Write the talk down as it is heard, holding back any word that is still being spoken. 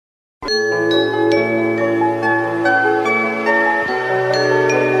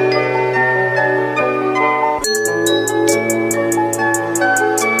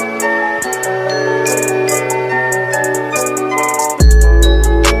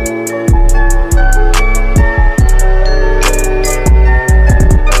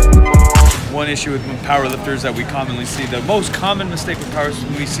issue with powerlifters that we commonly see. The most common mistake with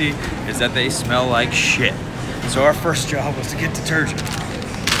powerlifters we see is that they smell like shit. So our first job was to get detergent,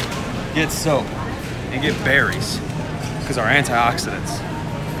 get soap, and get berries, because our antioxidants,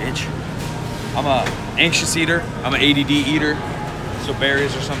 bitch. I'm a anxious eater, I'm an ADD eater, so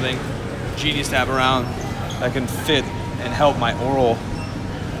berries are something genius to have around that can fit and help my oral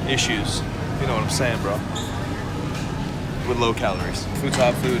issues. You know what I'm saying, bro? With low calories. Food's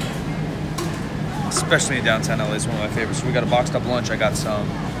hot food, especially in downtown LA, is one of my favorites. So we got a boxed up lunch. I got some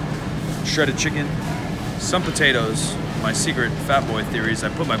shredded chicken, some potatoes. My secret fat boy theory is I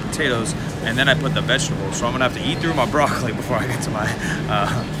put my potatoes and then I put the vegetables. So I'm gonna have to eat through my broccoli before I get to my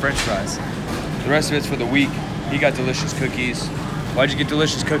French fries. The rest of it's for the week. He got delicious cookies. Why'd you get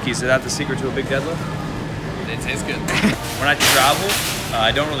delicious cookies? Is that the secret to a big deadlift? They taste good. When I travel,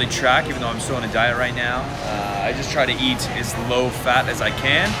 I don't really track, even though I'm still on a diet right now. I just try to eat as low fat as I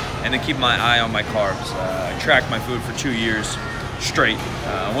can and then keep my eye on my carbs. I tracked my food for 2 years straight.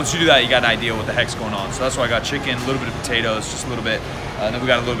 Once you do that, you got an idea what the heck's going on. So that's why I got chicken, a little bit of potatoes, just a little bit. And then we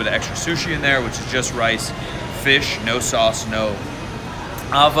got a little bit of extra sushi in there, which is just rice, fish, no sauce, no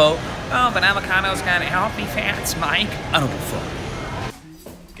avo. Oh, but avocado's got healthy fats, Mike. I don't give a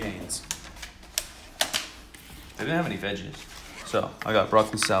fuck. Gains. They didn't have any veggies. So I got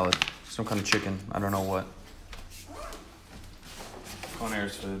broccoli salad, some kind of chicken, I don't know what.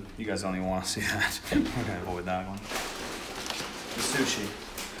 Conaire's food. You guys don't even want to see that. We're gonna avoid that one. The sushi.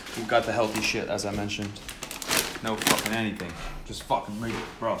 We've got the healthy shit, as I mentioned. No fucking anything. Just fucking read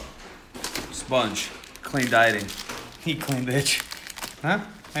it, bro. Sponge. Clean dieting. Eat clean, bitch. Huh?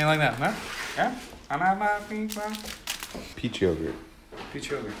 Ain't like that, huh? Yeah? I'm out my feet, bro. Peach yogurt.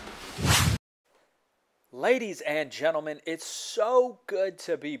 Peach yogurt. Ladies and gentlemen, it's so good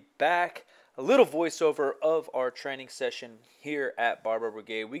to be back. A little voiceover of our training session here at Barber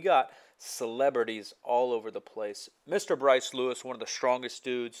Brigade. We got celebrities all over the place. Mr. Bryce Lewis, one of the strongest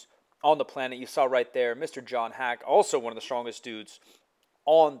dudes on the planet. You saw right there. Mr. John Hack, also one of the strongest dudes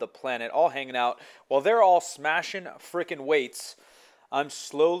on the planet, all hanging out. While they're all smashing freaking weights, I'm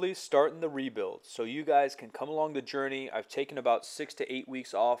slowly starting the rebuild, so you guys can come along the journey. I've taken about 6 to 8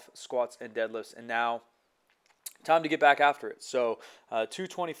 weeks off squats and deadlifts, and now time to get back after it. So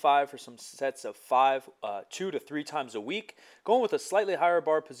 225 for some sets of 5, 2 to 3 times a week. Going with a slightly higher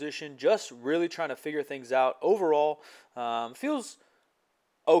bar position, just really trying to figure things out. Overall, feels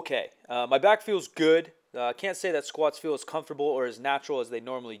okay. My back feels good. I can't say that squats feel as comfortable or as natural as they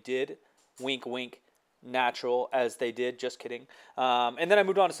normally did. Wink, wink. Natural as they did, just kidding. And then I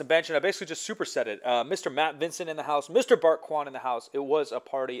moved on to some bench, and I basically just superset it. Mr. Matt Vincent in the house, Mr. Bart Kwan in the house. It was a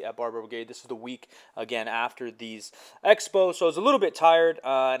party at Barber Brigade. This is the week, again, after these expos, so I was a little bit tired,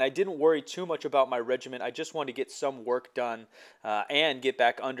 and I didn't worry too much about my regimen. I just wanted to get some work done and get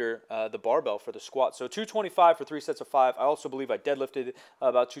back under the barbell for the squat. So 225 for 3 sets of 5. I also believe I deadlifted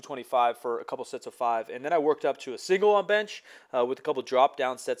about 225 for a couple sets of 5, and then I worked up to a single on bench with a couple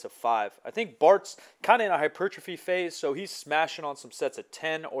drop-down sets of 5. I think Bart's kind of in a hypertrophy phase, so he's smashing on some sets of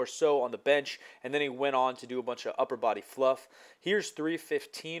 10 or so on the bench, and then he went on to do a bunch of upper body fluff. Here's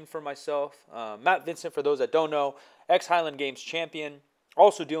 315 for myself. Matt Vincent, for those that don't know, ex-Highland Games champion,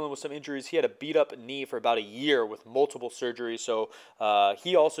 also dealing with some injuries. He had a beat-up knee for about a year with multiple surgeries, so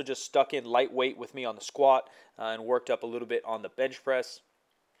he also just stuck in lightweight with me on the squat and worked up a little bit on the bench press.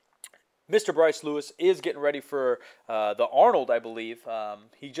 Mr. Bryce Lewis is getting ready for the Arnold, I believe.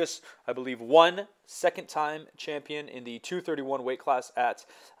 He just, I believe, won second-time champion in the 231 weight class at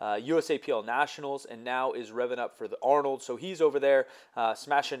USAPL Nationals, and now is revving up for the Arnold. So he's over there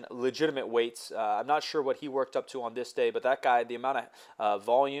smashing legitimate weights. I'm not sure what he worked up to on this day, but that guy, the amount of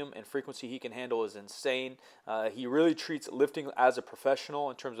volume and frequency he can handle is insane. He really treats lifting as a professional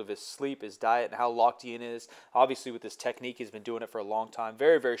in terms of his sleep, his diet, and how locked in is. Obviously, with his technique, he's been doing it for a long time.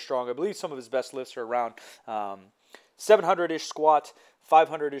 Very, very strong. I believe some of his best lifts are around 700-ish squat,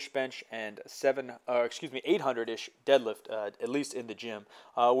 500-ish bench, and 800-ish deadlift, at least in the gym.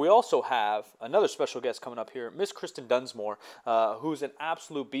 We also have another special guest coming up here, Miss Kristen Dunsmore, who's an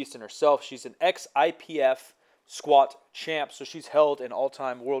absolute beast in herself. She's an ex-IPF squat champ, so she's held an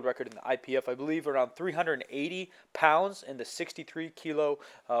all-time world record in the IPF, I believe, around 380 pounds in the 63-kilo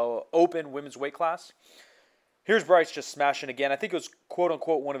open women's weight class. Here's Bryce just smashing again. I think it was,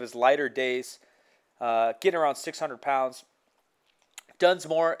 quote-unquote, one of his lighter days, getting around 600 pounds.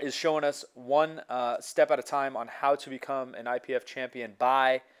 Dunsmore is showing us one step at a time on how to become an IPF champion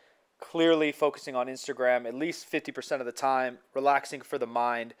by clearly focusing on Instagram at least 50% of the time, relaxing for the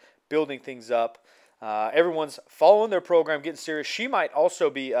mind, building things up. Everyone's following their program, getting serious. She might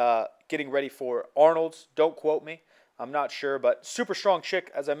also be getting ready for Arnold's. Don't quote me. I'm not sure, but super strong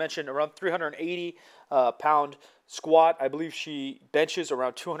chick, as I mentioned, around 380 pound squat. I believe she benches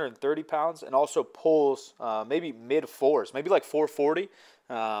around 230 pounds and also pulls maybe mid fours, maybe like 440.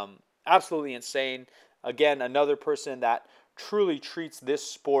 Absolutely insane. Again, another person that truly treats this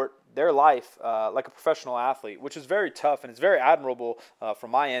sport, their life, like a professional athlete, which is very tough, and it's very admirable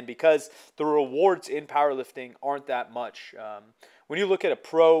from my end, because the rewards in powerlifting aren't that much. When you look at a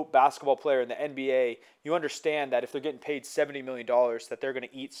pro basketball player in the NBA, you understand that if they're getting paid $70 million, that they're going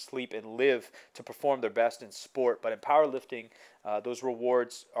to eat, sleep, and live to perform their best in sport. But in powerlifting, those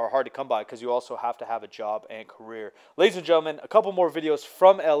rewards are hard to come by, because you also have to have a job and career. Ladies and gentlemen, a couple more videos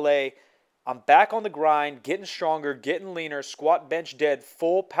from LA. I'm back on the grind, getting stronger, getting leaner, squat, bench, dead,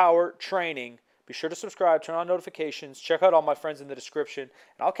 full power training. Be sure to subscribe, turn on notifications, check out all my friends in the description,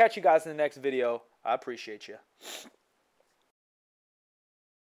 and I'll catch you guys in the next video. I appreciate you.